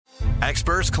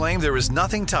Experts claim there is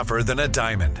nothing tougher than a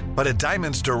diamond. But at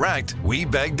Diamonds Direct, we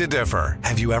beg to differ.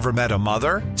 Have you ever met a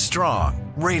mother?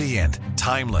 Strong, radiant,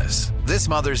 timeless. This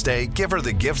Mother's Day, give her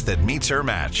the gift that meets her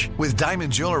match. With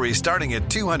diamond jewelry starting at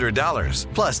 $200.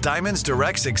 Plus Diamonds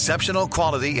Direct's exceptional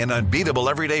quality and unbeatable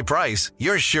everyday price,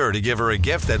 you're sure to give her a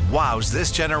gift that wows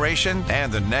this generation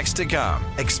and the next to come.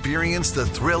 Experience the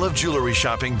thrill of jewelry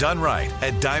shopping done right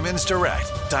at Diamonds Direct.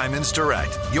 Diamonds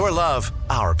Direct. Your love,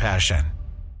 our passion.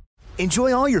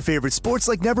 Enjoy all your favorite sports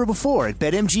like never before at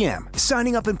BetMGM.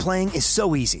 Signing up and playing is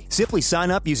so easy. Simply sign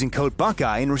up using code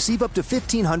Buckeye and receive up to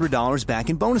 $1,500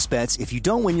 back in bonus bets if you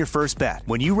don't win your first bet.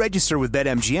 When you register with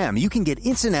BetMGM, you can get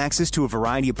instant access to a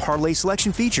variety of parlay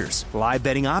selection features, live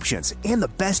betting options, and the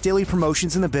best daily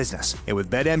promotions in the business. And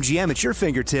with BetMGM at your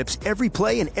fingertips, every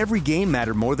play and every game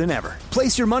matter more than ever.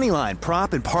 Place your moneyline,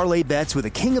 prop, and parlay bets with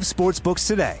the king of sportsbooks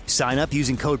today. Sign up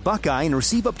using code Buckeye and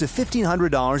receive up to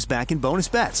 $1,500 back in bonus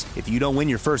bets if you don't win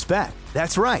your first bet.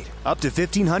 That's right, up to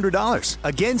 $1,500.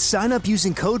 Again, sign up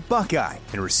using code Buckeye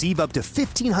and receive up to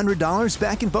 $1,500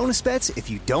 back in bonus bets if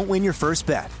you don't win your first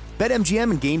bet.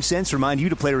 BetMGM and GameSense remind you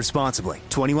to play responsibly.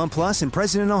 21 plus and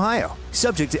present in Ohio.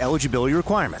 Subject to eligibility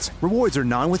requirements. Rewards are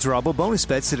non-withdrawable bonus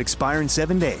bets that expire in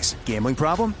 7 days. Gambling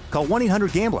problem? Call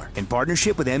 1-800-GAMBLER in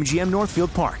partnership with MGM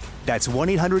Northfield Park. That's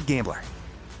 1-800-GAMBLER.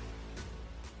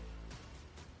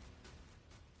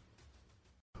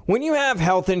 When you have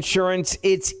health insurance,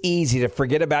 it's easy to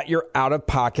forget about your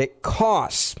out-of-pocket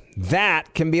costs.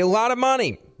 That can be a lot of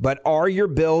money, but are your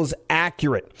bills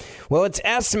accurate? Well, it's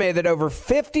estimated that over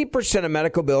 50% of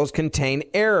medical bills contain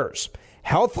errors.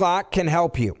 HealthLock can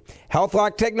help you.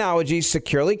 HealthLock technology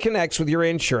securely connects with your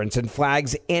insurance and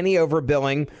flags any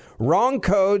overbilling, wrong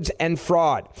codes, and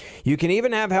fraud. You can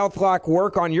even have HealthLock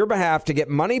work on your behalf to get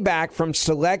money back from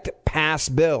select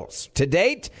past bills. To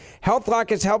date,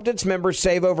 HealthLock has helped its members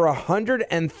save over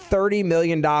 $130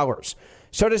 million.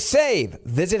 So to save,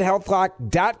 visit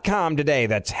healthlock.com today.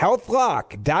 That's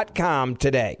healthlock.com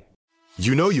today.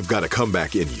 You know you've got a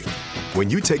comeback in you.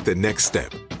 When you take the next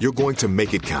step, you're going to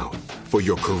make it count for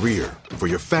your career, for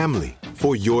your family,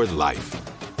 for your life.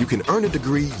 You can earn a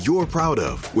degree you're proud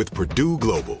of with Purdue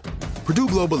Global. Purdue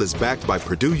Global is backed by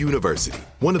Purdue University,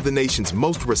 one of the nation's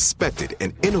most respected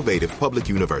and innovative public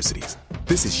universities.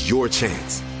 This is your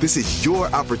chance. This is your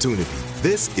opportunity.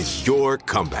 This is your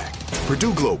comeback.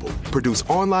 Purdue Global, Purdue's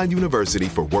online university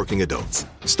for working adults.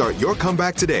 Start your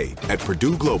comeback today at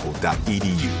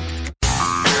purdueglobal.edu.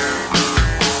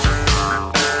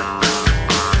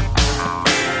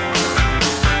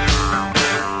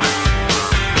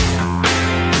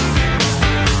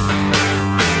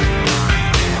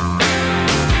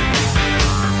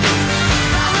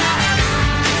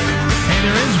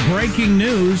 Breaking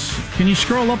news. Can you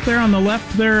scroll up there on the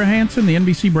left there, Hanson, the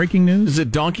NBC breaking news? Is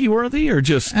it donkey-worthy or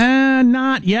just...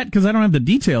 Not yet, because I don't have the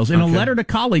details. In a letter to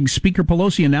colleagues, Speaker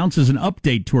Pelosi announces an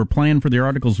update to her plan for the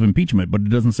articles of impeachment, but it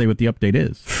doesn't say what the update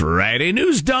is. Friday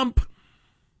news dump.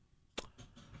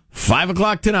 5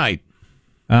 o'clock tonight.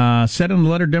 Said in the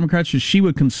letter, Democrats, she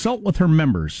would consult with her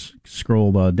members.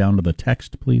 Scroll down to the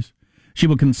text, please. She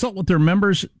will consult with her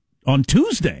members on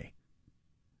Tuesday.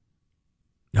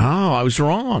 Oh, I was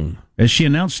wrong. As she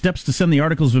announced steps to send the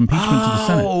articles of impeachment to the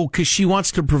Senate. Oh, because she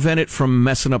wants to prevent it from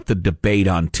messing up the debate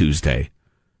on Tuesday.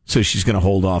 So she's going to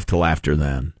hold off till after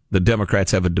then. The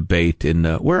Democrats have a debate in,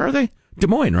 where are they? Des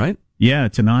Moines, right? Yeah,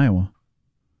 it's in Iowa.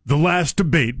 The last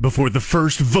debate before the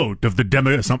first vote of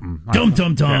the something.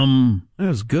 Dum-dum-dum. Yeah. That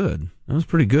was good. That was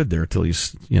pretty good there until you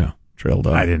trailed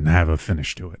off. I didn't have a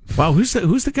finish to it. Wow, who's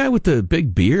the guy with the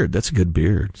big beard? That's a good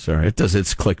beard. Sorry, it's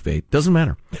clickbait. Doesn't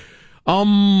matter.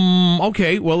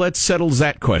 Okay, well, that settles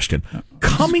that question.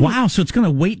 Wow, so it's going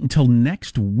to wait until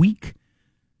next week.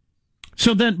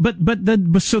 So then,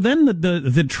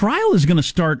 the trial is going to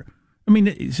start. I mean,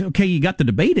 it's okay, you got the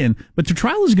debate in, but the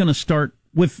trial is going to start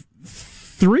with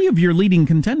 3 of your leading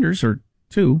contenders, or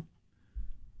 2.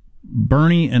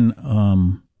 Bernie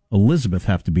and Elizabeth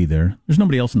have to be there. There's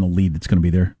nobody else in the lead that's going to be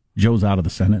there. Joe's out of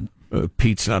the Senate.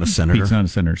 Pete's not a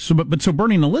senator. So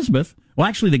Bernie and Elizabeth. Well,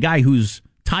 actually, the guy who's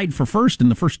tied for first in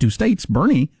the first 2 states,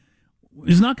 Bernie,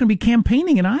 is not going to be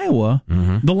campaigning in Iowa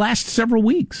the last several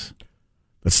weeks.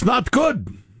 That's not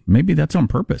good. Maybe that's on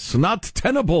purpose. It's not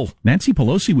tenable. Nancy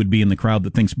Pelosi would be in the crowd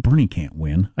that thinks Bernie can't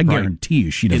win. I guarantee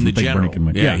you she doesn't think general. Bernie can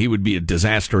win. Yeah, he would be a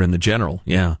disaster in the general.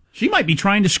 Yeah. She might be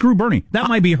trying to screw Bernie. That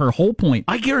might be her whole point.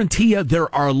 I guarantee you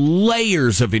there are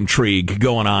layers of intrigue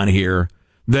going on here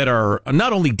that are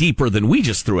not only deeper than we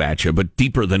just threw at you, but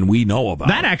deeper than we know about.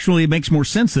 That actually makes more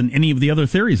sense than any of the other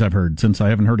theories I've heard, since I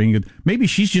haven't heard any good. Maybe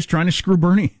she's just trying to screw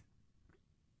Bernie.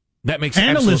 That makes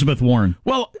and Elizabeth Warren.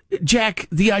 Well, Jack,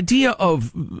 the idea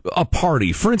of a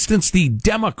party, for instance, the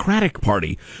Democratic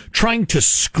Party, trying to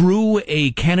screw a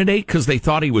candidate because they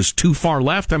thought he was too far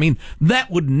left, I mean,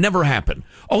 that would never happen.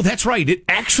 Oh, that's right. It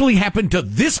actually happened to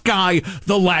this guy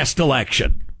the last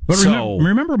election. But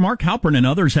remember, Mark Halpern and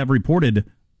others have reported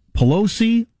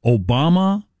Pelosi,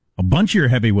 Obama, a bunch of your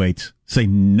heavyweights say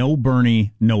no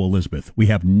Bernie, no Elizabeth. We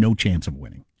have no chance of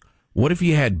winning. What if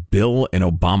you had Bill and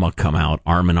Obama come out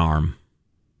arm in arm?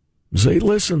 Say,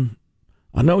 listen,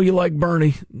 I know you like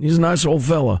Bernie. He's a nice old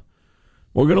fella.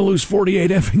 We're going to lose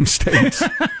 48 effing states.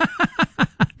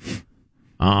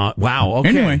 Wow. Okay.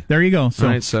 Anyway, there you go. All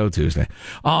right, so Tuesday.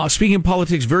 Speaking of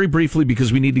politics, very briefly,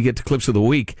 because we need to get to clips of the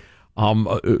week.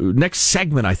 Next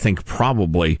segment, I think,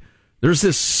 probably. There's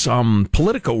this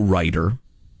Politico writer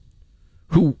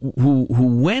who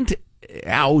went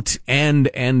out and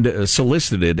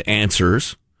solicited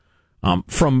answers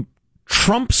from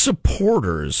Trump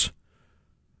supporters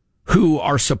who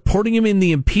are supporting him in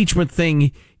the impeachment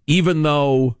thing, even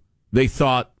though they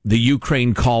thought the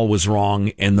Ukraine call was wrong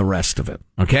and the rest of it.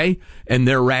 Okay? And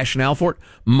their rationale for it.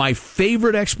 My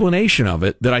favorite explanation of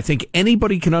it that I think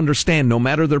anybody can understand, no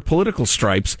matter their political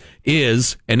stripes,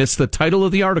 is, and it's the title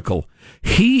of the article,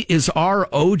 he is our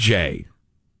OJ.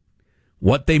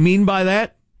 What they mean by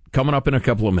that? Coming up in a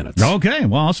couple of minutes. Okay,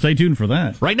 well, I'll stay tuned for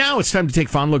that. Right now, it's time to take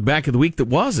a fond look back at the week that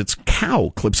was. It's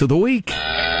Cow Clips of the Week.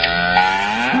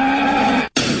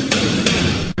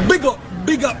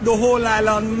 Big up the whole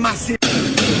island, massive.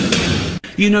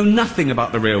 You know nothing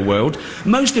about the real world.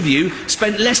 Most of you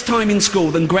spent less time in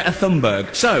school than Greta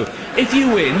Thunberg. So, if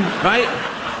you win, right,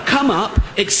 come up,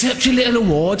 accept your little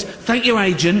award, thank your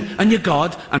agent and your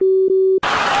God, and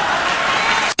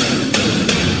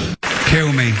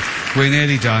Kill me. We're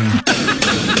nearly done.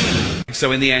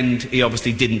 So in the end, he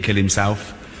obviously didn't kill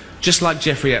himself. Just like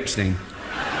Jeffrey Epstein.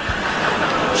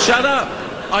 Shut up.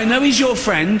 I know he's your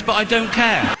friend, but I don't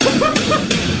care.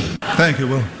 Thank you.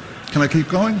 Well, can I keep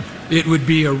going? It would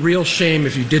be a real shame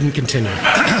if you didn't continue.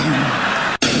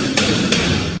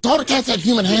 All the cats had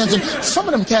human hands, and some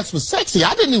of them cats were sexy.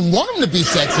 I didn't even want them to be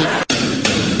sexy.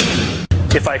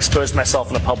 If I exposed myself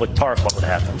in a public park, what would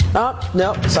happen?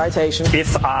 No, citation.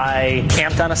 If I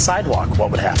camped on a sidewalk,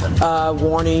 what would happen?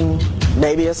 Warning,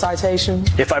 maybe a citation.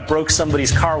 If I broke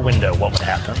somebody's car window, what would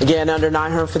happen? Again, under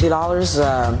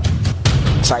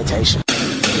 $950, citation.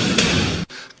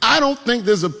 I don't think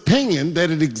there's opinion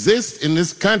that it exists in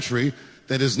this country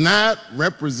that is not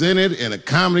represented in a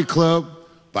comedy club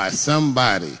by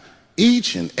somebody.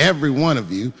 Each and every one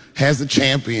of you has a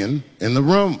champion in the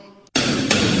room.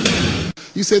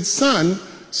 You said, son,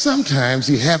 sometimes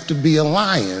you have to be a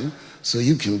lion so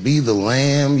you can be the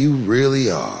lamb you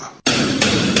really are.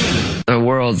 The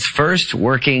world's first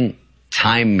working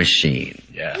time machine.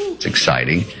 Yeah. It's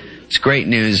exciting. It's great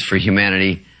news for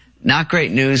humanity. Not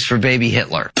great news for baby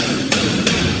Hitler.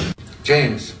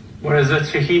 James. What is it,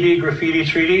 Tahiti Graffiti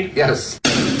Treaty? Yes.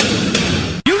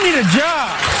 You need a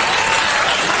job.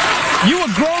 You a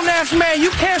grown-ass man. You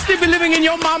can't still be living in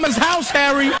your mama's house,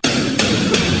 Harry.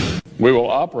 We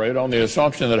will operate on the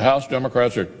assumption that House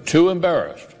Democrats are too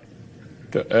embarrassed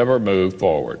to ever move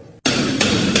forward.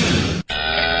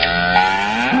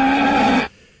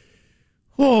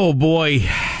 Oh, boy.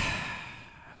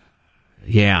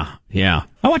 Yeah. I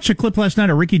watched a clip last night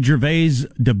of Ricky Gervais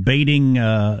debating,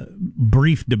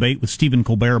 brief debate with Stephen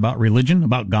Colbert about religion,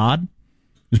 about God.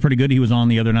 It was pretty good. He was on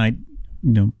the other night,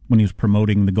 when he was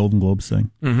promoting the Golden Globes thing.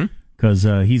 Because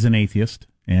he's an atheist.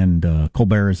 And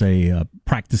Colbert is a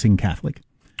practicing Catholic.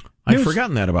 I'd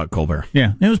forgotten that about Colbert.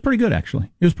 Yeah, it was pretty good, actually.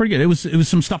 It was pretty good. It was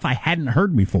some stuff I hadn't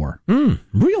heard before.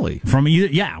 Really?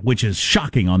 Which is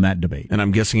shocking on that debate. And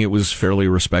I'm guessing it was fairly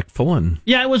respectful and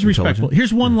it was respectful.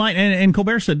 Here's one line, and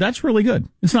Colbert said, that's really good.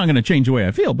 It's not going to change the way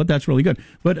I feel, but that's really good.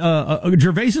 But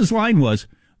Gervais's line was,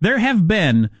 there have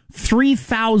been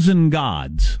 3,000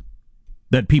 gods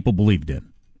that people believed in.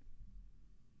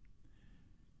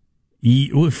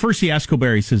 First, he asked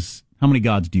Colbert, he says, how many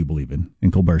gods do you believe in?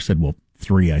 And Colbert said, well,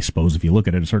 3, I suppose, if you look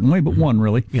at it a certain way, but 1,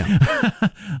 really. Yeah.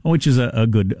 Which is a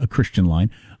good Christian line.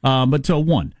 But so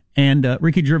 1. And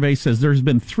Ricky Gervais says, there's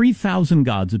been 3,000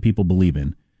 gods that people believe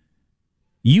in.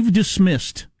 You've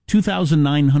dismissed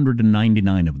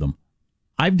 2,999 of them.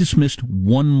 I've dismissed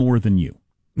 1 more than you.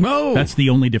 No. That's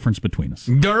the only difference between us.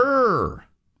 Grr.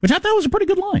 Which I thought was a pretty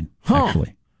good line,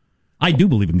 actually. I do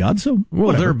believe in God, so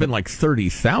whatever. There have been like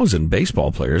 30,000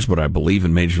 baseball players, but I believe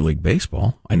in Major League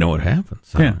Baseball. I know it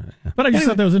happens. Yeah. But I just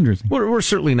thought that was interesting. We're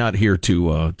certainly not here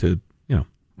to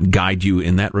guide you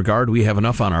in that regard. We have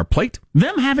enough on our plate.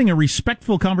 Them having a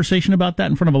respectful conversation about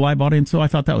that in front of a live audience, though, I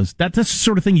thought that's the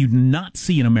sort of thing you'd not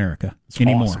see in America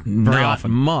anymore. Awesome. Very not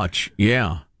often. Much.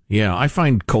 Yeah. I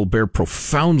find Colbert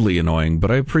profoundly annoying, but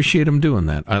I appreciate him doing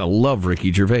that. I love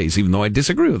Ricky Gervais, even though I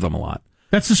disagree with him a lot.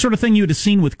 That's the sort of thing you would have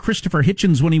seen with Christopher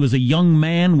Hitchens when he was a young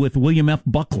man with William F.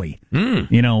 Buckley,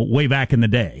 way back in the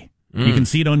day. You can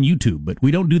see it on YouTube, but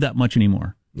we don't do that much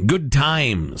anymore. Good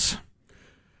times.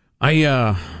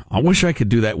 I wish I could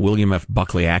do that William F.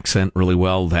 Buckley accent really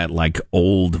well, that like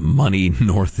old money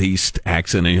Northeast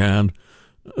accent he had.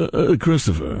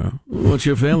 Christopher, what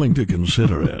you're failing to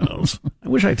consider is... I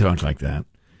wish I talked like that.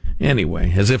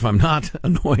 Anyway, as if I'm not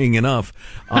annoying enough.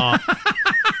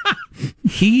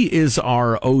 He is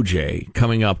our OJ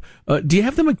coming up. Do you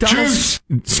have the McDonald's...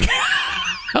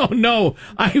 Oh, no,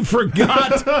 I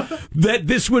forgot that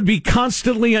this would be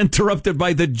constantly interrupted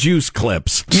by the juice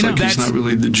clips. It's like it's not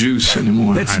really the juice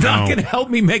anymore. That's not going to help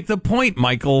me make the point,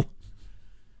 Michael.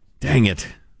 Dang it.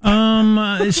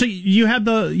 So you have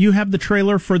the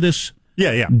trailer for this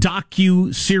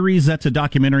docu series. That's a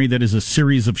documentary that is a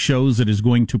series of shows that is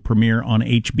going to premiere on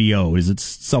HBO. Is it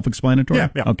self-explanatory?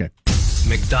 Yeah. Okay.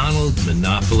 McDonald's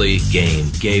Monopoly game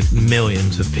gave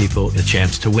millions of people a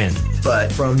chance to win.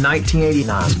 But from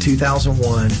 1989 to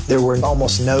 2001, there were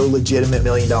almost no legitimate $1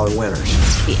 million winners.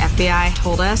 The FBI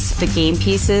told us the game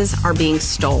pieces are being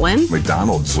stolen.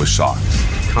 McDonald's was shocked.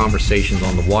 Conversations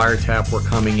on the wiretap were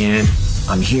coming in.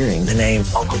 I'm hearing the name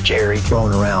Uncle Jerry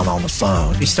thrown around on the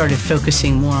phone. We started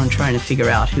focusing more on trying to figure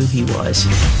out who he was.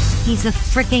 He's a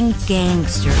freaking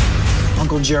gangster.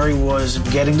 Uncle Jerry was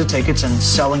getting the tickets and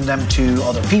selling them to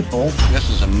other people. This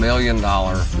is $1 million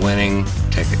winning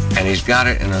ticket, and he's got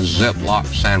it in a Ziploc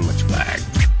sandwich bag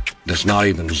that's not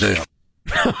even zipped.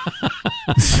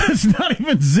 It's not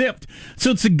even zipped. So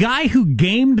it's a guy who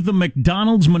gamed the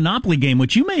McDonald's Monopoly game,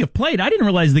 which you may have played. I didn't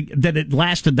realize that it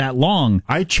lasted that long.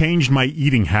 I changed my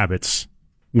eating habits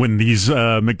when these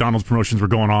McDonald's promotions were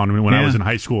going on when I was in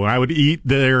high school. I would eat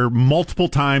there multiple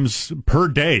times per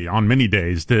day on many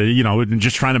days to,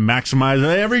 just trying to maximize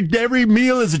every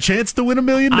meal is a chance to win $1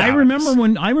 million.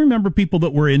 I remember people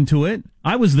that were into it.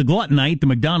 I was the glutton. I ate the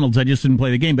McDonald's. I just didn't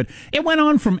play the game. But it went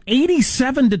on from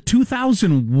 87 to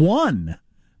 2001.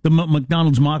 The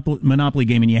McDonald's Monopoly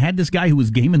game, and you had this guy who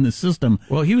was gaming the system.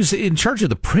 Well, he was in charge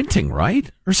of the printing, right?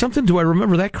 Or something? Do I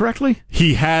remember that correctly?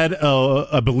 He had,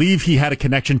 I believe he had a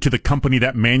connection to the company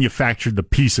that manufactured the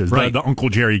pieces, right. the Uncle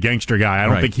Jerry gangster guy. I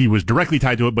don't think he was directly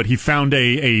tied to it, but he found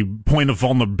a point of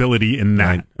vulnerability in that.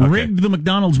 Right. Okay. Rigged the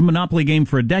McDonald's Monopoly game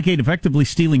for a decade, effectively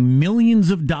stealing millions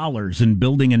of dollars and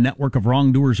building a network of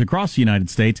wrongdoers across the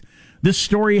United States. This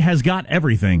story has got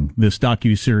everything, this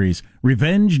docu-series.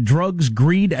 Revenge, drugs,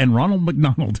 greed, and Ronald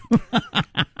McDonald.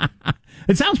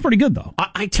 It sounds pretty good, though.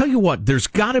 I tell you what, there's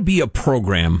got to be a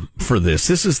program for this.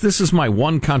 This is my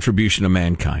one contribution to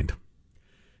mankind.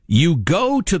 You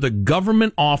go to the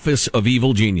government office of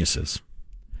evil geniuses,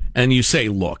 and you say,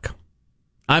 look,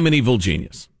 I'm an evil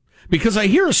genius. Because I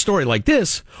hear a story like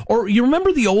this, or you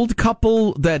remember the old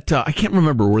couple that, I can't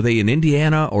remember, were they in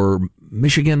Indiana or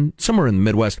Michigan, somewhere in the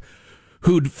Midwest,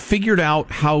 who'd figured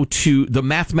out how to, the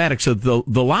mathematics of the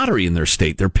lottery in their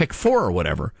state, their pick 4 or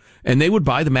whatever. And they would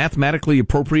buy the mathematically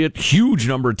appropriate huge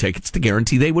number of tickets to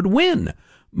guarantee they would win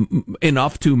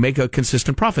enough to make a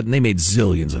consistent profit. And they made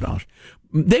zillions of dollars.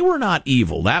 They were not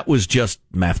evil. That was just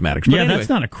mathematics. But anyway, that's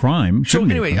not a crime. So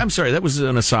anyway, I'm sorry, that was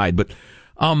an aside. But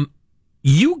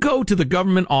you go to the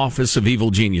government office of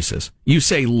evil geniuses. You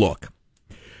say, look,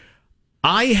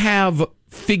 I have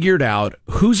figured out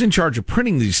who's in charge of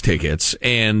printing these tickets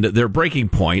and their breaking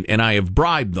point, and I have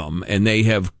bribed them, and they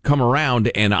have come around,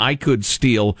 and I could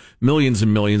steal millions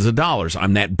and millions of dollars.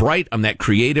 I'm that bright, I'm that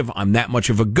creative, I'm that much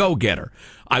of a go-getter.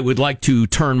 I would like to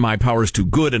turn my powers to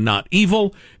good and not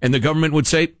evil, and the government would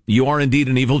say, you are indeed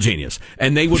an evil genius.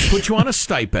 And they would put you on a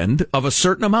stipend of a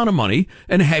certain amount of money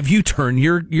and have you turn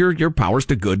your powers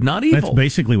to good, not evil. That's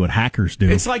basically what hackers do.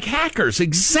 It's like hackers,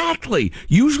 exactly.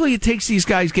 Usually it takes these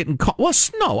guys getting caught. Well,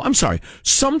 no, I'm sorry.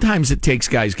 Sometimes it takes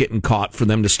guys getting caught for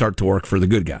them to start to work for the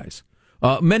good guys.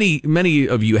 Many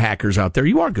of you hackers out there,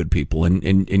 you are good people,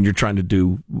 and you're trying to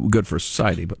do good for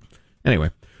society. But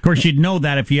anyway. Of course, you'd know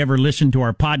that if you ever listened to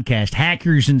our podcast,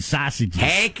 Hackers and Sausages.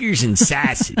 Hackers and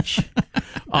Sausage.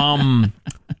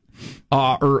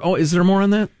 Is there more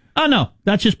on that? Oh, no.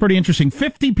 That's just pretty interesting.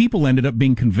 50 people ended up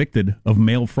being convicted of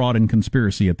mail fraud and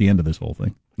conspiracy at the end of this whole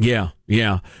thing. Yeah.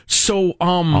 So,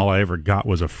 all I ever got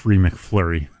was a free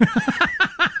McFlurry.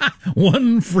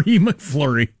 One free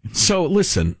McFlurry. So,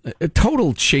 listen, a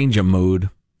total change of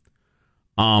mood.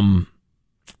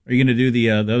 Are you going to do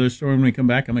the other story when we come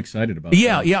back? I'm excited about that.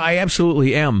 Yeah, I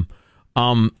absolutely am.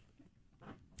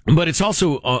 But it's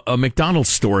also a McDonald's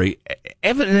story.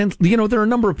 Evidently, there are a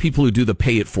number of people who do the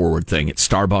pay it forward thing at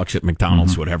Starbucks, at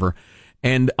McDonald's, whatever.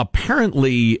 And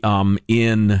apparently, at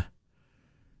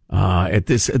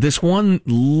this one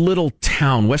little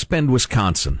town, West Bend,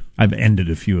 Wisconsin. I've ended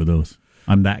a few of those.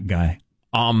 I'm that guy.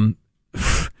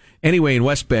 Anyway, in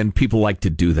West Bend, people like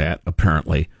to do that,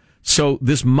 apparently. So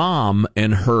this mom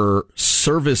and her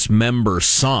service member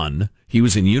son, he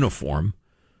was in uniform,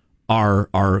 are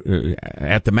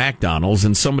at the McDonald's,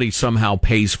 and somebody somehow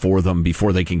pays for them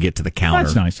before they can get to the counter.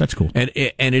 That's nice. That's cool. And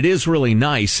it is really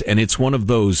nice, and it's one of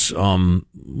those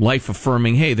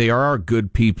life-affirming, hey, they are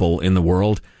good people in the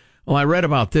world. Well, I read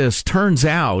about this. Turns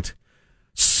out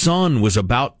son was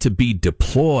about to be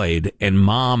deployed, and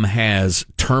mom has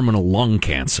terminal lung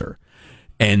cancer.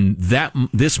 And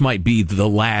this might be the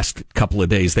last couple of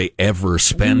days they ever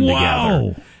spend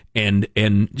together. And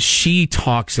she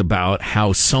talks about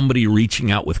how somebody reaching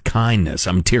out with kindness,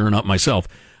 I'm tearing up myself,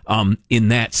 in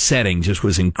that setting just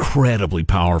was incredibly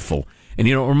powerful. And,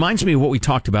 it reminds me of what we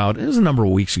talked about, it was a number of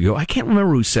weeks ago. I can't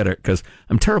remember who said it because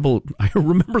I'm terrible. I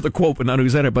remember the quote, but not who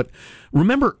said it. But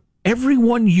remember,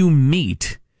 everyone you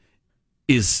meet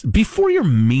is, before you're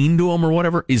mean to them or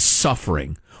whatever, is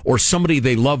suffering. Or somebody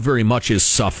they love very much is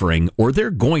suffering, or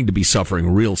they're going to be suffering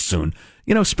real soon.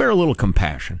 Spare a little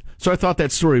compassion. So I thought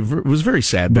that story was very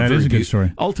sad, but that is a good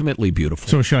story. Ultimately beautiful.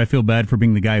 So should I feel bad for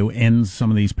being the guy who ends some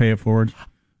of these pay it forwards?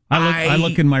 I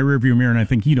look in my rearview mirror and I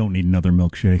think you don't need another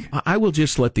milkshake. I will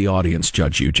just let the audience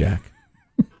judge you, Jack.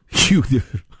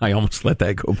 I almost let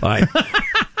that go by.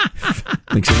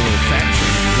 Makes it a little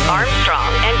fat.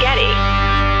 Armstrong and Getty.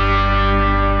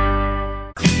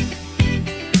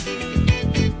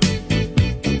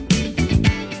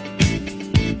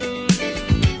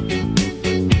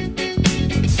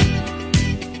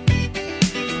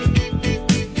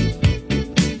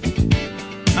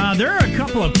 There are a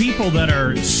couple of people that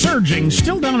are surging,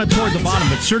 still down toward the bottom,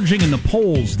 but surging in the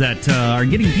polls that are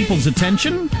getting people's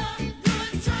attention.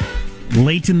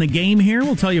 Late in the game here.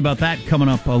 We'll tell you about that coming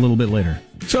up a little bit later.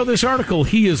 So this article,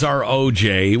 He Is Our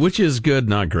OJ, which is good,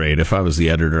 not great. If I was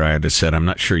the editor, I had to say, I'm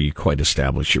not sure you quite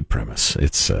established your premise.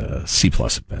 It's C+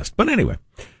 at best. But anyway,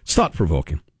 it's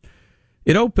thought-provoking.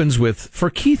 It opens with,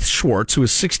 for Keith Schwartz, who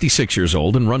is 66 years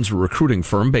old and runs a recruiting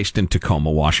firm based in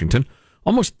Tacoma, Washington,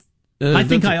 I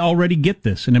think I already get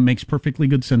this, and it makes perfectly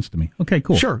good sense to me. Okay,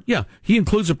 cool. Sure, yeah. He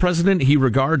includes a president he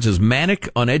regards as manic,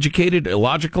 uneducated,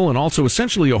 illogical, and also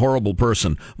essentially a horrible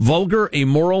person. Vulgar,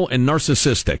 amoral, and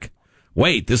narcissistic.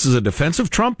 Wait, this is a defense of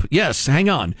Trump? Yes, hang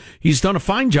on. He's done a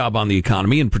fine job on the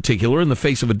economy, in particular in the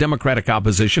face of a Democratic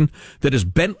opposition that has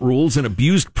bent rules and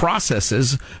abused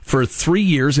processes for 3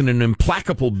 years in an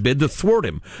implacable bid to thwart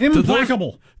him.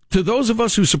 Implacable. To those of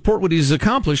us who support what he's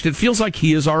accomplished, it feels like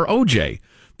he is our OJ.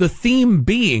 The theme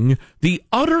being the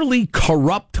utterly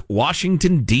corrupt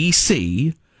Washington,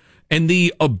 D.C., and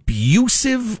the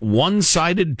abusive,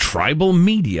 one-sided tribal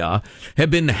media have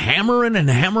been hammering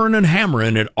and hammering and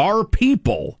hammering at our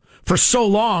people for so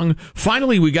long.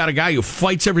 Finally, we got a guy who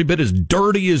fights every bit as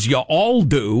dirty as you all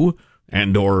do,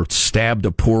 and or stabbed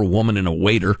a poor woman and a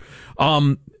waiter.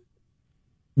 We're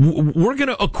going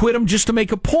to acquit him just to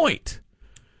make a point.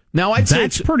 Now, I'd say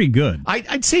it's pretty good.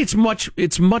 I'd say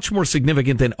it's much more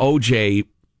significant than OJ.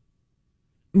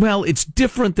 Well, it's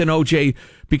different than OJ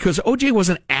because OJ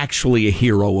wasn't actually a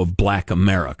hero of Black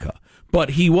America, but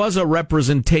he was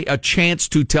a chance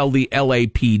to tell the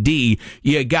LAPD,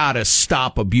 you gotta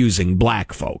stop abusing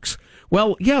black folks.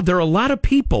 Well, yeah, there are a lot of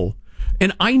people,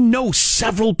 and I know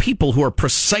several people who are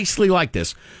precisely like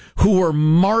this, who are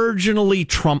marginally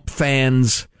Trump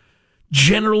fans.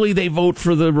 Generally, they vote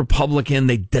for the Republican.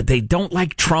 They don't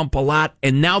like Trump a lot.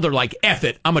 And now they're like, F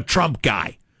it, I'm a Trump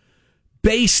guy.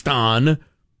 Based on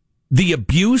the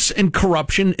abuse and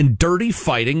corruption and dirty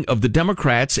fighting of the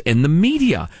Democrats and the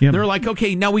media. Yep. They're like,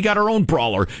 okay, now we got our own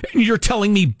brawler. And you're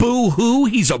telling me, boo-hoo,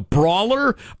 he's a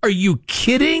brawler? Are you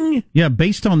kidding? Yeah,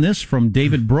 based on this from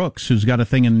David Brooks, who's got a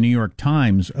thing in the New York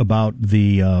Times about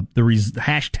the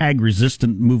hashtag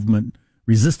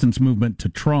resistance movement to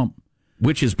Trump.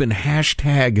 Which has been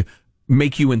hashtag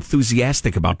make you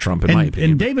enthusiastic about Trump, in my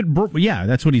opinion. And David Brooks, yeah,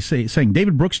 that's what he's saying.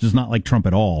 David Brooks does not like Trump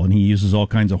at all, and he uses all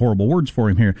kinds of horrible words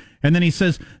for him here. And then he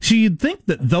says, so you'd think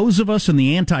that those of us in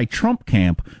the anti-Trump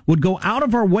camp would go out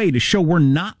of our way to show we're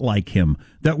not like him,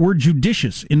 that we're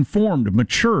judicious, informed,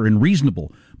 mature, and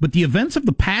reasonable. But the events of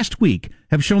the past week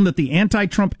have shown that the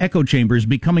anti-Trump echo chamber is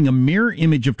becoming a mirror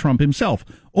image of Trump himself,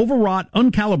 overwrought,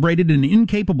 uncalibrated, and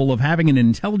incapable of having an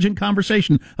intelligent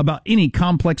conversation about any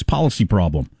complex policy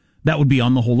problem. That would be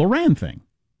on the whole Iran thing.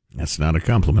 That's not a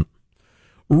compliment.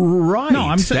 Right.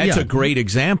 No, That's a great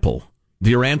example.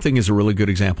 The Iran thing is a really good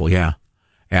example, yeah.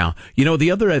 Yeah. You know,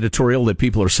 the other editorial that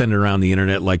people are sending around the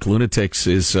internet like lunatics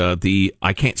is the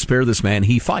I can't spare this man,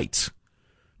 he fights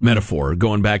metaphor,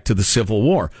 going back to the Civil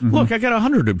War. Mm-hmm. Look, I got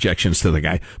 100 objections to the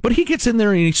guy, but he gets in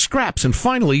there and he scraps, and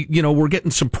finally, we're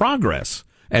getting some progress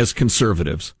as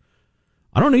conservatives.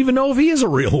 I don't even know if he is a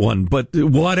real one, but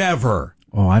whatever.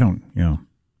 Oh, I don't,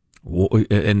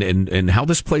 And how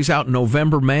this plays out in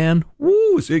November, man,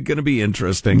 woo, is it going to be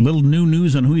interesting. Little new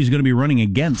news on who he's going to be running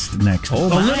against next. Oh,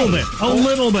 a little bit.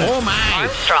 Oh, my.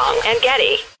 Armstrong and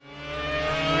Getty.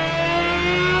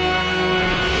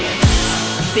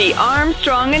 The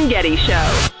Armstrong and Getty Show.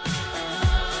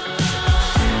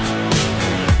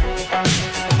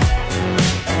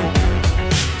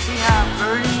 We have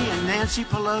Bernie and Nancy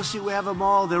Pelosi. We have them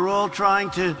all. They're all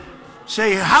trying to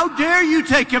say, how dare you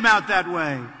take him out that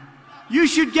way? You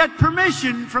should get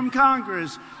permission from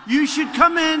Congress. You should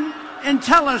come in and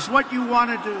tell us what you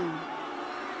want to do.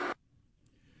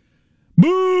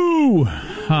 Boo!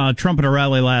 Trump at a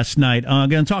rally last night. I'm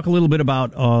going to talk a little bit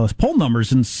about poll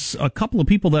numbers and a couple of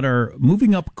people that are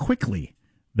moving up quickly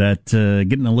that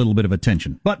getting a little bit of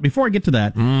attention. But before I get to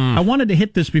that, I wanted to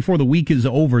hit this before the week is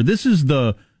over. This is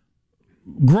the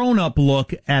grown-up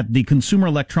look at the Consumer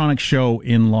Electronics Show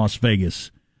in Las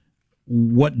Vegas.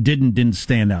 What didn't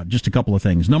stand out? Just a couple of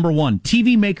things. Number one,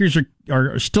 TV makers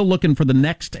are still looking for the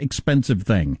next expensive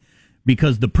thing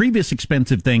because the previous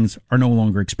expensive things are no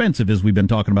longer expensive, as we've been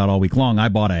talking about all week long. I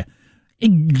bought a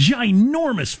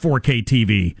ginormous 4K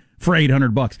TV for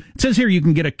 $800. It says here you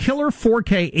can get a killer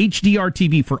 4K HDR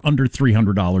TV for under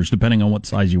 $300, depending on what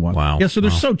size you want. Wow. Yeah, so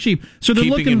they're so cheap. So they're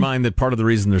keeping in mind that part of the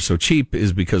reason they're so cheap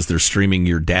is because they're streaming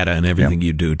your data and everything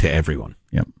you do to everyone.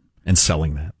 Yep. And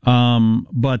selling that.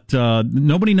 But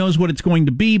nobody knows what it's going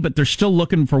to be, but they're still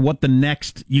looking for what the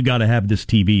next you got to have this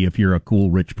TV if you're a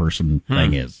cool rich person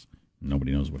thing is.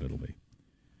 Nobody knows what it'll be.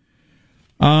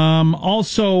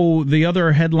 Also, the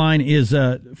other headline is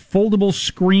foldable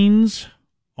screens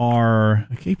are...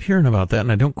 I keep hearing about that,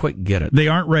 and I don't quite get it. They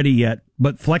aren't ready yet,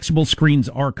 but flexible screens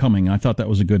are coming. I thought that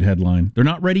was a good headline. They're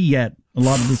not ready yet. A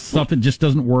lot of the stuff, it just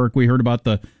doesn't work. We heard about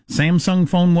the Samsung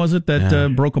phone, was it,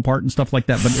 that broke apart and stuff like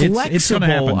that. But it's going to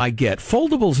happen. I get.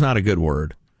 Foldable's not a good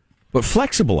word, but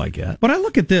flexible I get. But I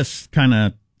look at this kind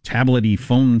of tablet-y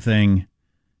phone thing.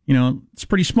 It's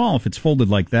pretty small if it's folded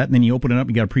like that, and then you open it up,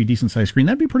 you got a pretty decent-sized screen.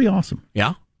 That'd be pretty awesome.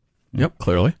 Yeah. Yep,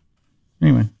 clearly.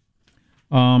 Anyway.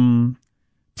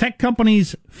 Tech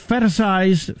companies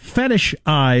fetishized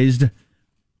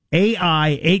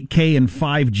AI, 8K, and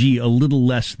 5G a little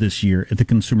less this year at the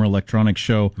Consumer Electronics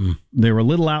Show. They were a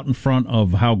little out in front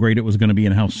of how great it was going to be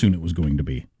and how soon it was going to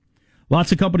be.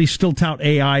 Lots of companies still tout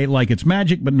AI like it's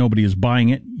magic, but nobody is buying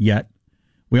it yet.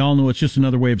 We all know it's just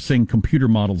another way of saying computer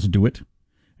models do it.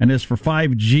 And as for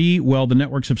 5G, well, the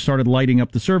networks have started lighting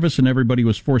up the service, and everybody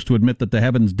was forced to admit that the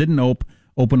heavens didn't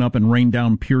open up and rain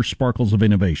down pure sparkles of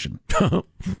innovation.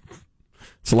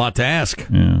 It's a lot to ask.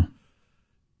 Yeah.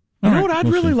 You know what I'd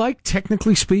really like,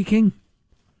 technically speaking?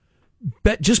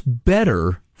 Just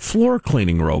better floor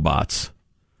cleaning robots.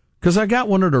 Because I got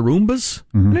one of the Roombas,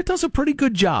 and it does a pretty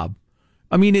good job.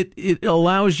 I mean, it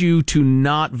allows you to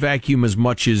not vacuum as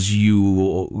much as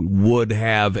you would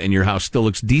have, and your house still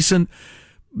looks decent.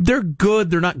 They're good.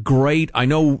 They're not great. I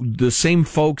know the same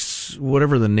folks,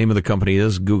 whatever the name of the company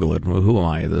is, Google it. Who am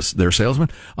I? Their salesman.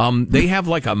 They have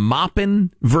like a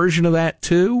mop-in version of that,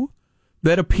 too,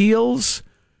 that appeals.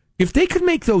 If they could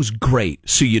make those great,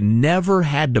 so you never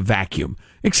had to vacuum,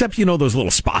 except, those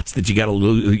little spots that you got to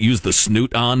use the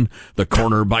snoot on, the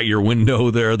corner by your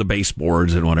window there, the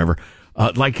baseboards and whatever.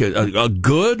 Like a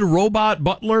good robot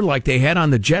butler like they had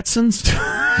on the Jetsons.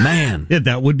 Man. Yeah,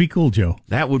 that would be cool, Joe.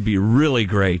 That would be really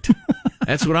great.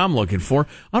 That's what I'm looking for.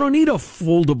 I don't need a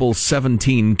foldable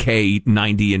 17K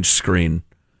 90-inch screen.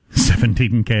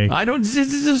 17K. I don't.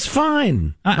 It's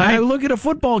fine. I look at a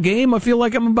football game. I feel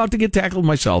like I'm about to get tackled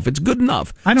myself. It's good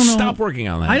enough. I don't know. Stop working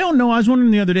on that. I don't know. I was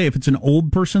wondering the other day if it's an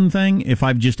old person thing, if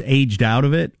I've just aged out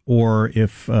of it, or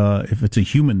if it's a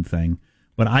human thing.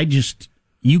 But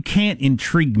you can't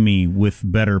intrigue me with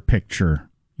better picture.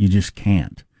 You just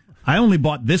can't. I only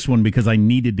bought this one because I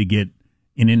needed to get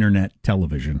an internet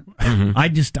television. I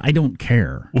don't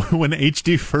care. When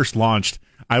HD first launched,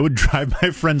 I would drive my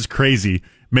friends crazy,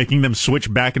 making them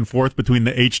switch back and forth between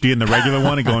the HD and the regular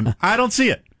one and going, I don't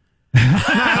see it.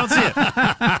 I don't see it.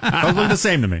 Those look the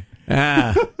same to me.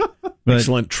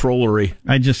 Excellent trollery.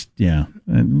 I just, again,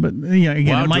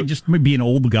 it might just be an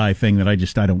old guy thing that I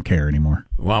don't care anymore.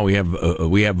 Wow, we have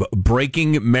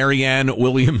breaking Marianne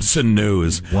Williamson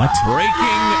news. What?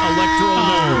 Breaking electoral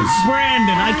news.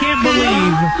 Brandon, I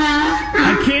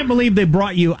can't believe they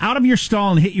brought you out of your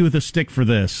stall and hit you with a stick for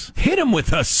this. Hit him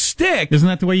with a stick? Isn't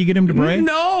that the way you get him to brag?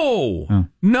 No. Oh.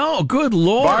 No, good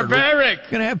Lord. Barbaric.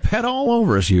 We're going to have pet all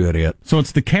over us, you idiot. So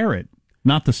it's the carrot,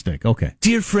 not the stick. Okay.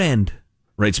 Dear friend,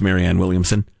 writes Marianne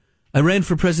Williamson, I ran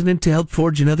for president to help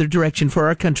forge another direction for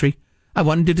our country. I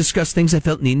wanted to discuss things I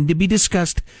felt needed to be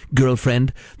discussed,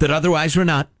 girlfriend, that otherwise were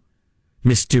not.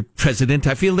 Mr. President,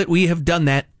 I feel that we have done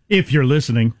that. If you're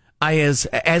listening. As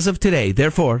of today,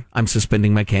 therefore, I'm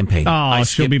suspending my campaign. I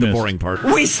skipped the boring part.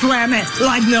 We slam it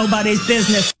like nobody's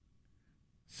business.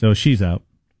 So she's out.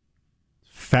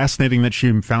 Fascinating that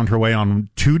she found her way on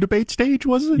 2 debate stage,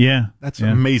 was it? Yeah. That's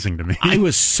amazing to me. I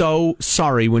was so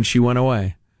sorry when she went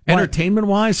away.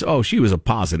 Entertainment-wise, she was a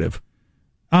positive.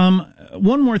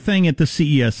 One more thing at the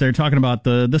CES, they're talking about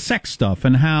the sex stuff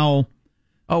and how...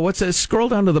 Oh, what's that? Scroll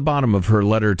down to the bottom of her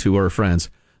letter to her friends.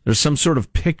 There's some sort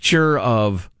of picture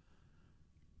of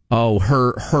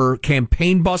her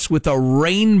campaign bus with a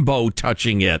rainbow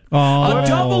touching it. A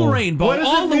double rainbow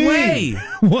all the way.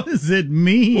 What does it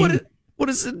mean? What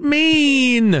does it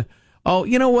mean? Oh,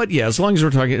 you know what? Yeah, as long as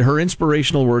we're talking, her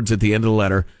inspirational words at the end of the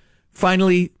letter.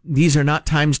 Finally, these are not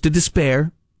times to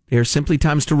despair. They are simply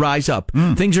times to rise up.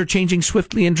 Things are changing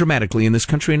swiftly and dramatically in this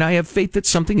country, and I have faith that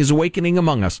something is awakening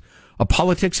among us. A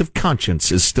politics of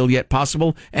conscience is still yet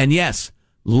possible, and yes,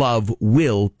 love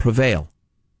will prevail.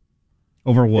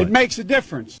 Over what? It makes a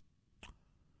difference.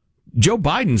 Joe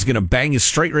Biden's going to bang his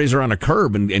straight razor on a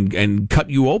curb and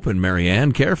cut you open,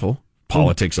 Marianne. Careful.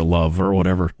 Politics of love or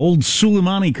whatever. Old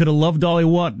Soleimani could have loved Dolly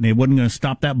Watt, and he wasn't going to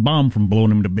stop that bomb from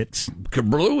blowing him to bits.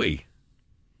 Kablooey.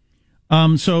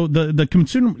 So the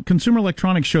Consumer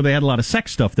Electronics Show, they had a lot of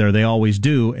sex stuff there. They always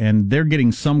do, and they're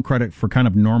getting some credit for kind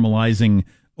of normalizing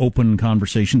open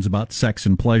conversations about sex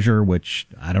and pleasure, which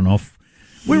I don't know if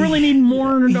we really need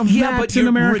more of that in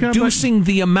America. Reducing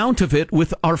the amount of it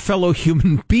with our fellow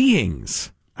human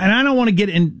beings. And I don't want to get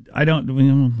in.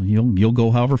 You'll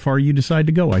go however far you decide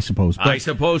to go, I suppose. But, I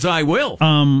suppose I will.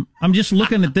 I'm just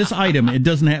looking at this item. It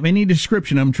doesn't have any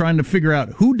description. I'm trying to figure out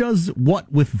who does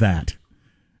what with that.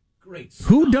 Great stuff.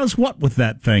 Who does what with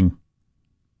that thing?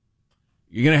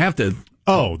 You're going to have to.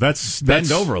 That's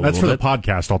bend over a little bit. That's for the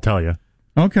podcast. I'll tell you.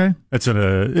 Okay. It's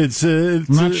I'm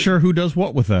not sure who does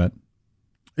what with that.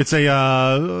 It's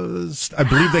I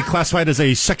believe they classify it as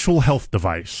a sexual health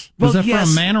device. Was that for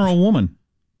a man or a woman?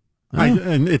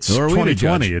 And it's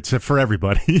 2020. It's for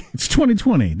everybody. It's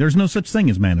 2020. There's no such thing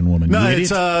as man and woman. No,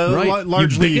 it's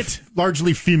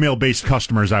largely female-based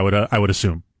customers. I would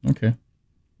assume. Okay.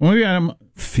 Well, maybe I'm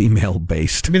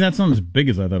female-based. Maybe that's not as big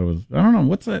as I thought it was. I don't know.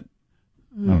 What's that?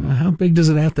 I don't know. How big does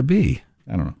it have to be?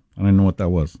 I don't know. I don't know what that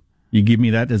was. You give me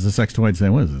that as a sex toy and say,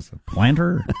 what is this? A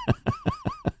planter?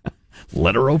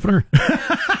 Letter opener?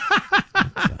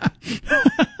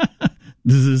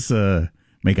 Does this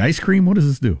make ice cream? What does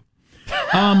this do?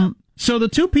 So the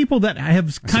two people that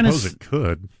have kind of... I suppose it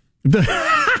could.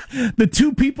 The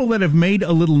two people that have made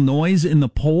a little noise in the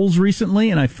polls recently,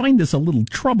 and I find this a little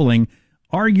troubling,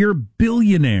 are your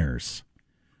billionaires.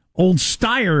 Old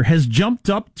Steyer has jumped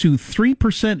up to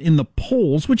 3% in the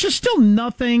polls, which is still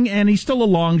nothing, and he's still a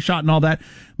long shot and all that.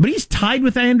 But he's tied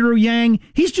with Andrew Yang.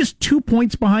 He's just 2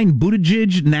 points behind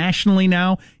Buttigieg nationally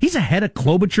now. He's ahead of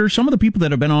Klobuchar, some of the people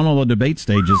that have been on all the debate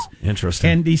stages.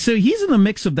 Interesting. And so he's in the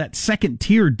mix of that second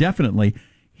tier, definitely.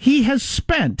 He has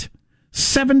spent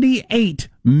 $78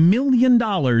 million,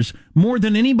 more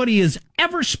than anybody has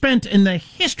ever spent in the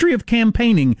history of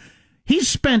campaigning. He's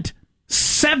spent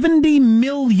 $70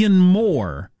 million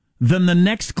more than the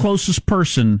next closest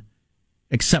person,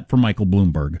 except for Michael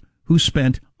Bloomberg, who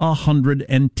spent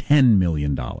 $110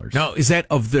 million. Now, is that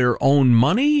of their own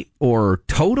money or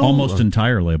total? Almost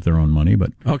entirely of their own money,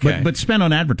 but spent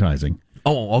on advertising.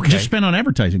 Oh, okay. Just spent on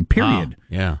advertising, period.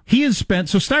 Yeah. He has spent,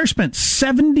 so Steyer spent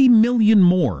 $70 million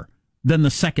more than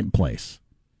the second place,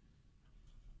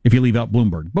 if you leave out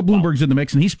Bloomberg. But Bloomberg's in the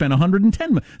mix, and he spent $110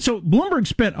 million. So Bloomberg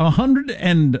spent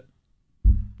 $100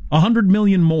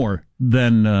 million more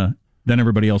than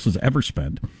everybody else has ever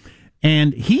spent.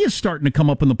 And he is starting to come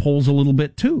up in the polls a little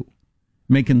bit, too,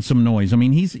 making some noise. I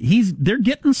mean, they're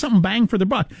getting something bang for their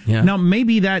buck. Yeah. Now,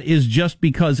 maybe that is just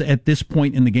because at this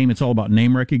point in the game, it's all about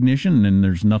name recognition, and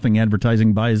there's nothing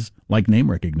advertising buys like name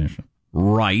recognition.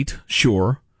 Right,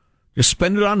 sure. Just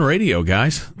spend it on radio,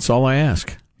 guys. That's all I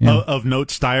ask. Of note,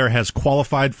 Steyer has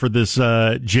qualified for this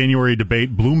January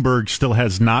debate. Bloomberg still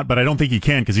has not, but I don't think he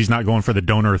can because he's not going for the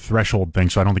donor threshold thing,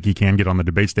 so I don't think he can get on the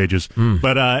debate stages.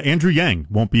 But Andrew Yang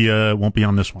won't be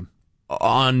on this one.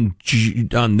 On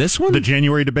this one? The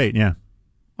January debate, yeah.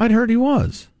 I'd heard he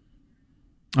was.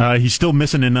 He's still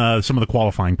missing in some of the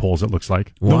qualifying polls, it looks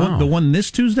like. Wow. The one this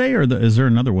Tuesday, or is there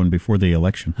another one before the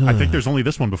election? I think there's only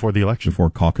this one before the election. Before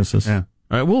caucuses? All Yeah.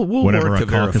 right, we'll work to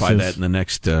verify that in the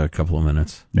next couple of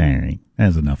minutes. All right,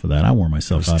 that's enough of that. I wore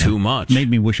myself out. Too much. Made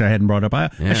me wish I hadn't brought up. I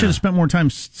should have spent more time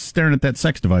staring at that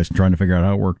sex device and trying to figure out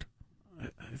how it worked.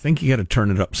 I think you got to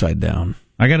turn it upside down.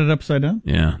 I got it upside down?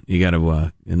 Yeah, you got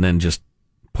to, and then just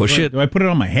push it. Do I put it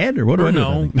on my head, or what do I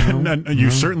do? No.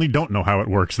 You certainly don't know how it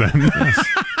works then.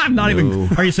 I'm not even.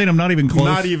 Are you saying I'm not even close?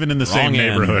 Not even in the same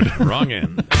neighborhood. Wrong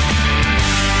end.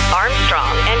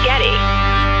 Armstrong and Getty.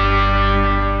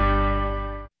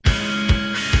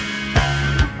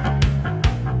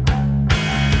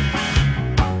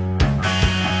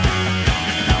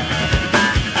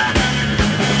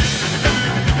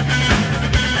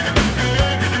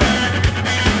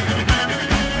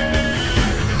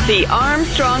 The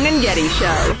Armstrong and Getty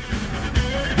Show.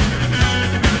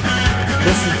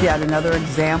 This is yet another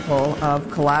example of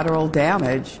collateral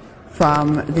damage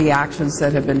from the actions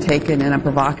that have been taken in a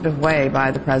provocative way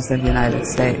by the President of the United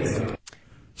States.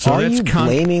 So are you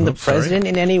blaming the President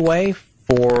in any way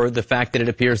for the fact that it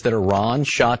appears that Iran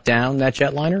shot down that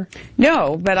jetliner?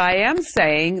 No, but I am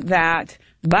saying that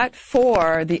but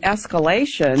for the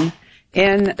escalation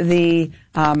in the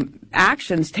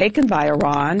actions taken by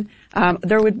Iran,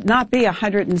 there would not be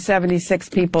 176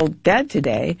 people dead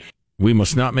today. We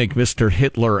must not make Mr.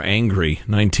 Hitler angry,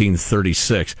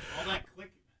 1936.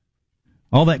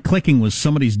 All that clicking was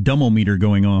somebody's dumbometer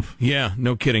going off. Yeah,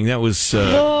 no kidding. That was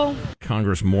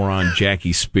Congress moron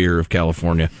Jackie Spear of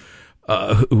California,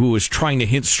 who was trying to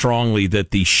hint strongly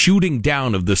that the shooting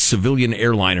down of the civilian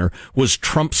airliner was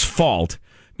Trump's fault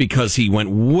because he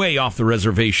went way off the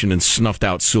reservation and snuffed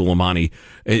out Soleimani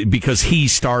because he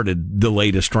started the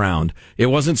latest round. It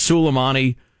wasn't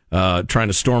Soleimani trying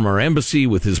to storm our embassy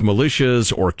with his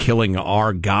militias or killing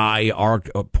our guy, our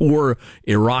poor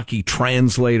Iraqi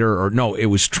translator, or no, it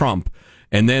was Trump.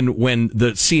 And then when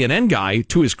the CNN guy,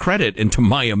 to his credit and to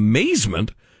my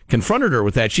amazement, confronted her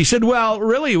with that, she said, well,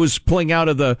 really, it was pulling out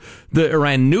of the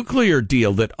Iran nuclear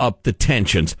deal that upped the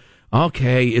tensions.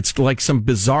 Okay, it's like some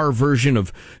bizarre version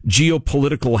of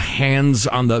geopolitical hands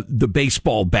on the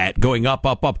baseball bat going up,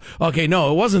 up, up. Okay, no,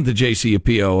 it wasn't the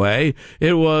JCPOA.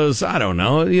 It was, I don't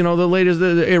know, the latest,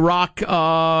 Iraq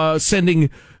sending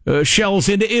shells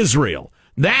into Israel.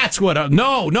 That's what,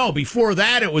 no, before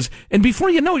that it was, and before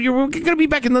you know it, you're going to be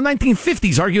back in the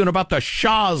 1950s arguing about the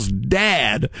Shah's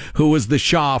dad, who was the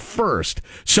Shah first.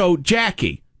 So,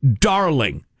 Jackie,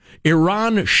 darling,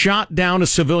 Iran shot down a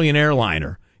civilian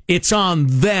airliner. It's on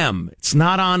them. It's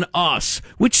not on us.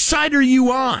 Which side are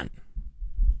you on?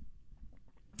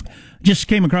 Just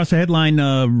came across a headline,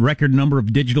 record number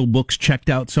of digital books checked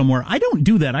out somewhere. I don't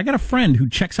do that. I got a friend who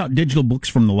checks out digital books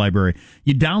from the library.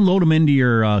 You download them into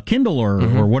your Kindle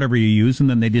or whatever you use, and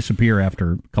then they disappear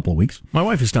after a couple of weeks. My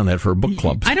wife has done that for book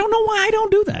clubs. I don't know why I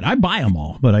don't do that. I buy them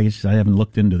all, but I guess I haven't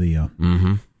looked into the...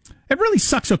 It really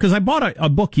sucks, though, because I bought a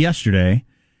book yesterday.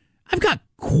 I've got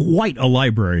quite a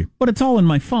library, but it's all in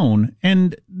my phone.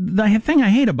 And the thing I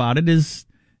hate about it is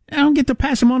I don't get to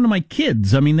pass them on to my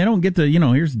kids. I mean, they don't get to,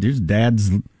 here's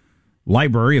Dad's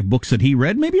library of books that he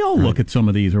read. Maybe I'll look at some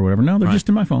of these or whatever. No, they're just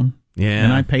in my phone. Yeah.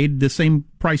 And I paid the same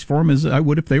price for them as I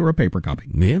would if they were a paper copy.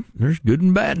 Yeah, there's good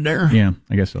and bad there. Yeah,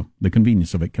 I guess so. The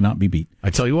convenience of it cannot be beat. I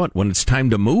tell you what, when it's time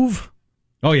to move,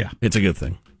 oh yeah, it's a good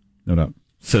thing. No doubt.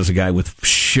 Says a guy with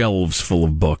shelves full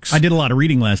of books. I did a lot of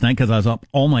reading last night because I was up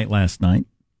all night last night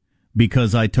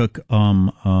because I took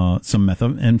some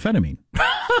methamphetamine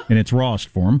in its rawest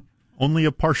form. Only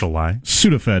a partial lie.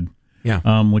 Sudafed.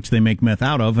 Yeah. Which they make meth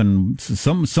out of, and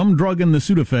some drug in the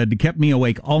Sudafed kept me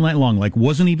awake all night long, like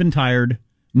wasn't even tired,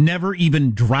 never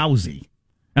even drowsy.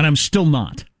 And I'm still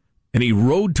not. And he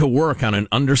rode to work on an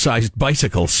undersized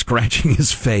bicycle, scratching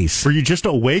his face. Were you just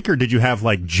awake, or did you have,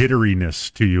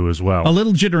 jitteriness to you as well? A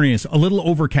little jitteriness, a little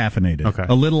over-caffeinated. Okay.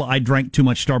 A little, I drank too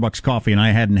much Starbucks coffee, and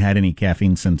I hadn't had any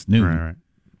caffeine since noon. Right.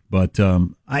 But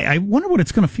I wonder what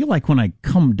it's going to feel like when I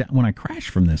come down, when I crash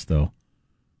from this, though.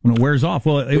 When it wears off.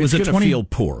 Well, it's going to feel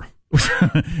poor.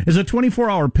 It's a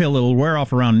 24-hour pill. It'll wear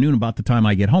off around noon, about the time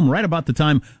I get home. Right about the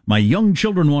time my young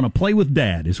children want to play with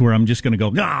Dad is where I'm just going to go,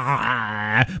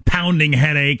 pounding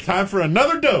headache. Time for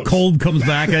another dose. Cold comes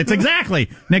back. It's exactly.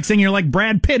 Next thing you're like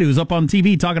Brad Pitt, who's up on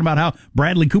TV talking about how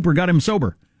Bradley Cooper got him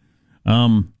sober.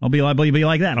 I'll be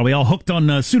like that. I'll be all hooked on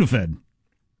Sudafed.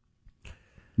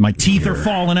 My teeth are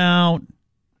falling out.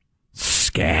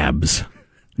 Scabs.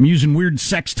 I'm using weird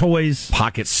sex toys.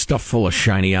 Pockets stuffed full of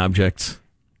shiny objects.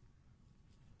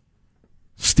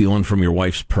 Stealing from your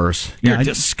wife's purse. You're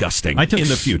disgusting in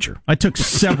the future. I took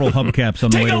several hubcaps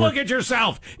on the way to work. Take a look at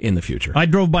yourself in the future. I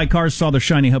drove by cars, saw the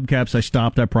shiny hubcaps. I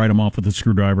stopped. I pried them off with a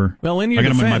screwdriver. Well, in your I got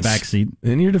defense, them in my back seat.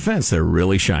 In your defense, they're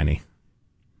really shiny.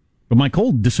 But my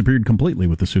cold disappeared completely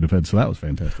with the Sudafed, so that was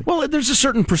fantastic. Well, there's a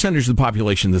certain percentage of the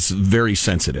population that's very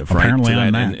sensitive, Apparently right?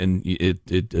 On that, that. And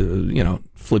it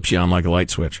flips you on like a light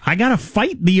switch. I got to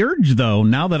fight the urge, though,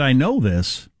 now that I know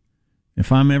this.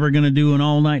 If I'm ever going to do an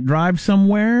all-night drive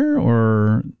somewhere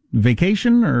or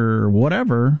vacation or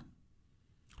whatever.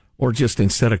 Or just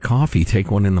instead of coffee, take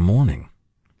one in the morning.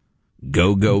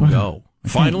 Go, go, go.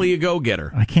 Finally a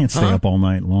go-getter. I can't stay up all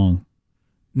night long.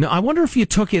 No, I wonder if you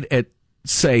took it at,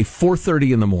 say,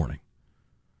 4:30 in the morning.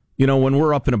 You know, when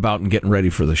we're up and about and getting ready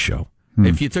for the show.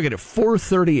 If you took it at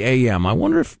 4:30 a.m., I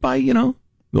wonder if by, the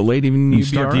late evening you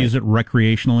start to use it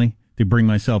recreationally to bring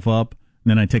myself up. And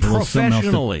then I take a little something else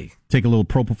take a little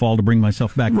propofol to bring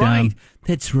myself back down.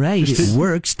 That's right. It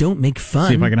works. Don't make fun.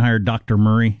 See if I can hire Dr.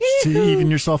 Murray. To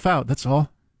even yourself out, that's all.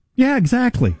 Yeah,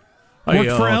 exactly.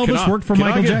 Worked for Elvis, worked for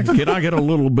Michael Jackson. Can I get a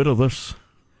little bit of this?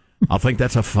 I think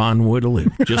that's a fine way to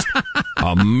live. Just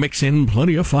mix in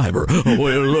plenty of fiber.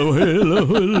 Hello, hello,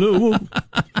 hello.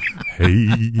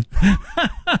 Hey.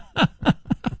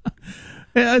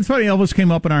 Yeah, it's funny. Elvis came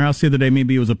up in our house the other day.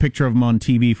 Maybe it was a picture of him on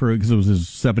TV because it was his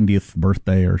 70th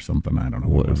birthday or something. I don't know.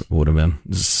 Would have been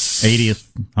 80th,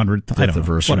 100th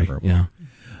anniversary. Whatever. Yeah.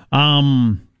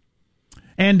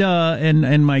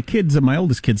 And my kids, my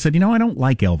oldest kid said, I don't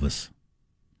like Elvis.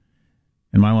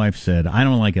 And my wife said, I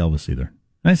don't like Elvis either.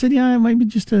 And I said, yeah, it might be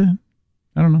just I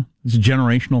don't know, it's a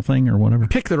generational thing or whatever.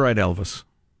 Pick the right Elvis.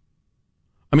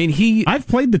 I mean, I've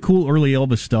played the cool early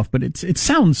Elvis stuff, but it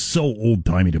sounds so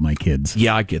old-timey to my kids.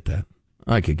 Yeah, I get that.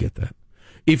 I could get that.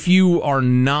 If you are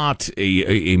not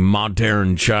a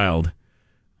modern child,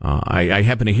 I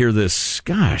happen to hear this,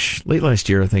 late last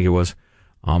year, I think it was.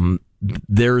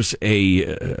 There's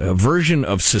a version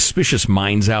of Suspicious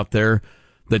Minds out there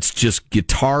that's just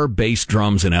guitar, bass,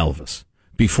 drums, and Elvis.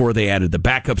 Before they added the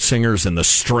backup singers and the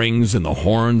strings and the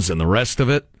horns and the rest of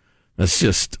it. That's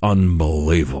just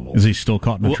unbelievable. Is he still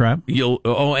caught in a trap?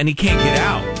 And he can't get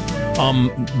out.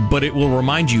 But it will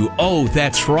remind you,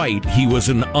 that's right, he was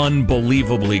an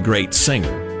unbelievably great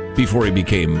singer before he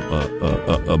became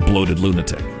a bloated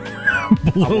lunatic.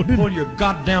 Bloated? Pull your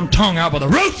goddamn tongue out by the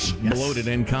roots! Yes. Bloated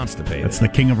and constipated. That's the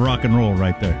king of rock and roll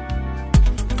right there.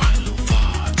 Final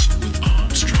thoughts with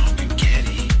Armstrong and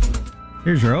Getty.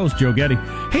 Here's your host, Joe Getty.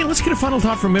 Hey, let's get a final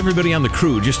thought from everybody on the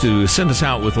crew just to send us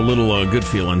out with a little good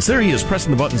feelings. There he is,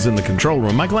 pressing the buttons in the control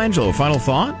room. Michelangelo, final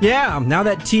thought? Yeah, now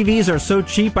that TVs are so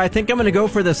cheap, I think I'm going to go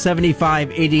for the 75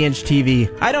 80-inch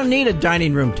TV. I don't need a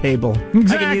dining room table.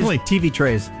 Exactly. I can use TV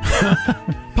trays.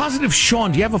 Positive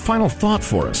Sean, do you have a final thought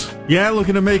for us? Yeah,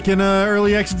 looking to make an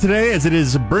early exit today, as it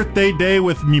is birthday day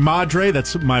with mi madre.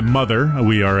 That's my mother.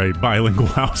 We are a bilingual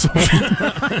household.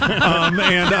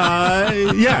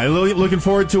 Looking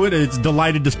forward to it. It's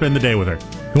delighted to spend the day with her.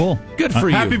 Cool. Good for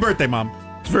you. Happy birthday, Mom.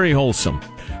 It's very wholesome.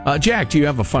 Jack, do you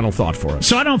have a final thought for us?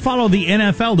 So I don't follow the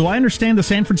NFL. Do I understand the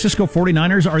San Francisco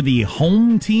 49ers are the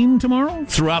home team tomorrow?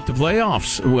 Throughout the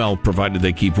playoffs, well, provided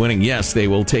they keep winning, yes, they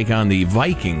will take on the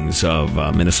Vikings of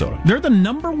Minnesota. They're the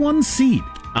number 1 seed.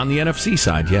 On the NFC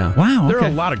side, yeah. Wow. There are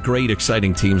a lot of great,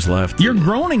 exciting teams left. Your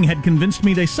groaning had convinced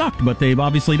me they sucked, but they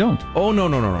obviously don't. Oh, no,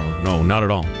 not at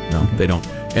all. No, they don't.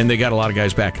 And they got a lot of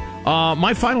guys back.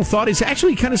 My final thought is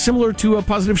actually kind of similar to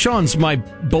Positive Sean's. My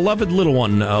beloved little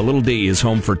one, Little D, is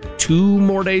home for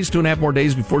 2.5 more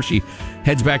days before she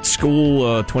heads back to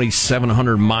school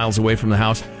 2,700 miles away from the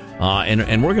house.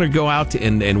 And we're going to go out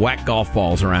and whack golf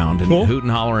balls around and hoot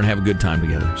and holler and have a good time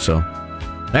together. So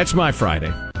that's my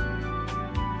Friday.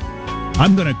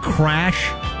 I'm going to crash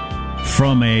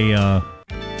from a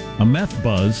meth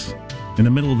buzz in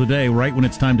the middle of the day, right when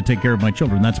it's time to take care of my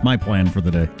children. That's my plan for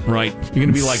the day. Right. You're going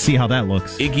to be like... See how that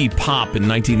looks. Iggy Pop in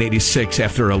 1986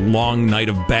 after a long night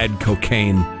of bad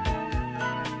cocaine.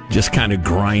 Just kind of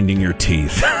grinding your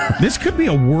teeth. This could be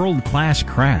a world-class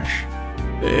crash.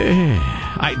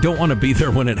 I don't want to be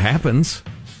there when it happens.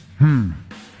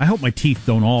 I hope my teeth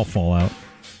don't all fall out.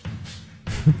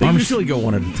 They usually go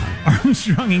one at a time.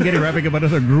 Armstrong and Getty wrapping up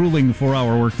another grueling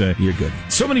 4-hour workday. You're good.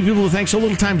 So many people thanks so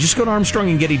little time. Just go to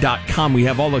ArmstrongandGetty.com. We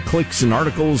have all the clicks and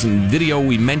articles and video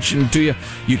we mentioned to you.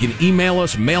 You can email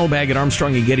us,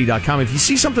 mailbag@ArmstrongandGetty.com. If you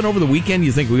see something over the weekend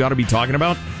you think we ought to be talking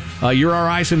about, you're our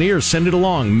eyes and ears. Send it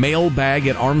along.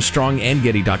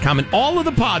 Mailbag@ArmstrongandGetty.com. And all of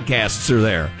the podcasts are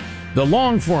there. The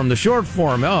long form, the short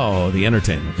form, the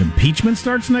entertainment. Impeachment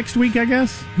starts next week, I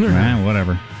guess?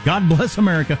 Whatever. God bless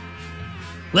America.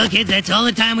 Well, kids, that's all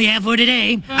the time we have for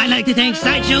today. I'd like to thank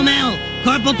Sideshow Mel,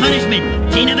 Corporal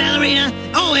Punishment, Gina Ballerina,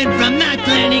 and from Knots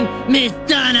Landing, Miss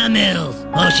Donna Mills.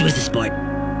 Oh, she was a sport.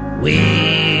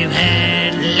 We've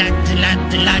had lots and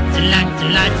lots and lots and lots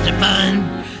and lots of fun.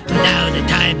 Now the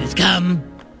time has come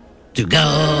to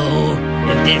go.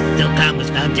 If this silkcom was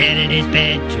found dead in his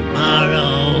bed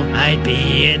tomorrow, I'd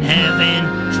be in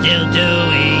heaven still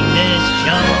doing this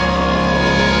show.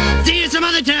 See you some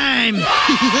other time.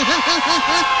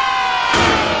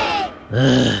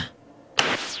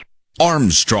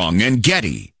 Armstrong and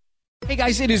Getty. Hey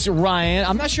guys, it is Ryan.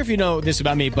 I'm not sure if you know this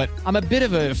about me, but I'm a bit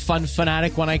of a fun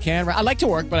fanatic when I can. I like to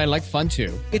work, but I like fun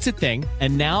too. It's a thing.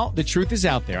 And now the truth is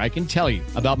out there. I can tell you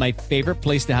about my favorite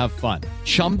place to have fun.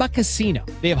 Chumba Casino.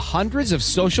 They have hundreds of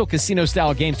social casino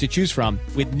style games to choose from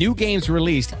with new games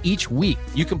released each week.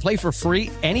 You can play for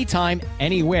free anytime,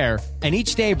 anywhere. And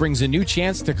each day brings a new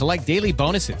chance to collect daily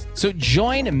bonuses. So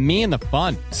join me in the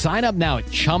fun. Sign up now at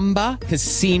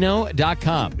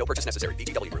ChumbaCasino.com. No purchase necessary.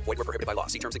 VGW Group. Void where prohibited by law.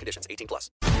 See terms and conditions.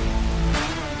 18+.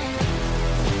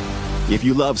 If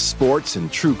you love sports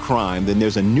and true crime, then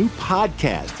there's a new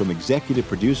podcast from executive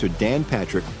producer Dan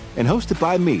Patrick and hosted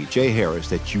by me, Jay Harris,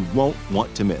 that you won't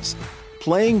want to miss.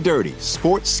 Playing Dirty: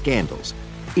 Sports Scandals.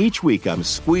 Each week, I'm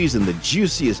squeezing the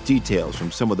juiciest details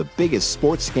from some of the biggest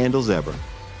sports scandals ever.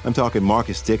 I'm talking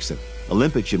Marcus Dixon,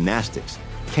 Olympic gymnastics,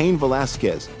 Cain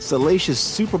Velasquez, salacious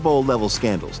Super Bowl-level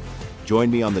scandals.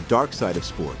 Join me on the dark side of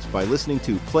sports by listening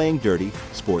to Playing Dirty: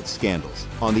 Sports Scandals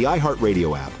on the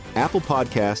iHeartRadio app, Apple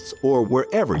Podcasts, or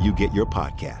wherever you get your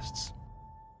podcasts.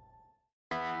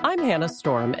 I'm Hannah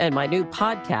Storm, and my new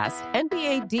podcast,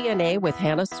 NBA DNA with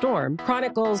Hannah Storm,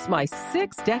 chronicles my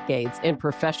 6 decades in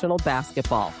professional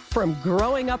basketball. From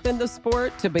growing up in the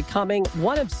sport to becoming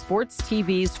one of sports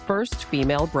TV's first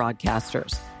female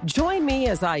broadcasters. Join me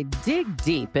as I dig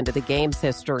deep into the game's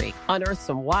history, unearth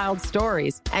some wild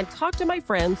stories, and talk to my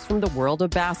friends from the world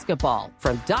of basketball,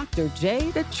 from Dr.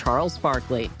 J to Charles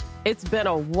Barkley. It's been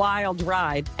a wild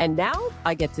ride, and now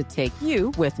I get to take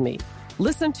you with me.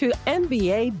 Listen to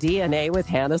NBA DNA with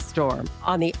Hannah Storm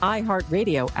on the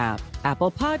iHeartRadio app,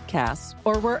 Apple Podcasts,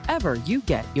 or wherever you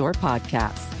get your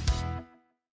podcasts.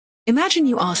 Imagine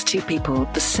you ask 2 people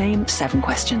the same 7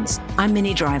 questions. I'm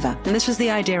Minnie Driver, and this was the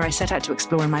idea I set out to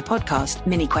explore in my podcast,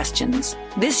 Mini Questions.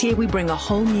 This year, we bring a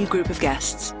whole new group of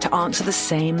guests to answer the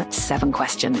same 7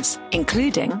 questions,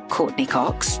 including Courtney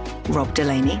Cox, Rob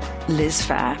Delaney, Liz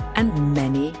Phair, and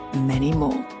many, many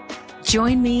more.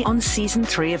 Join me on Season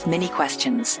 3 of Mini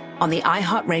Questions on the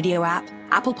iHeartRadio app,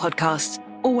 Apple Podcasts,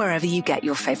 or wherever you get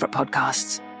your favorite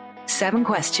podcasts. 7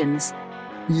 questions,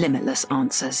 limitless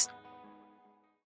answers.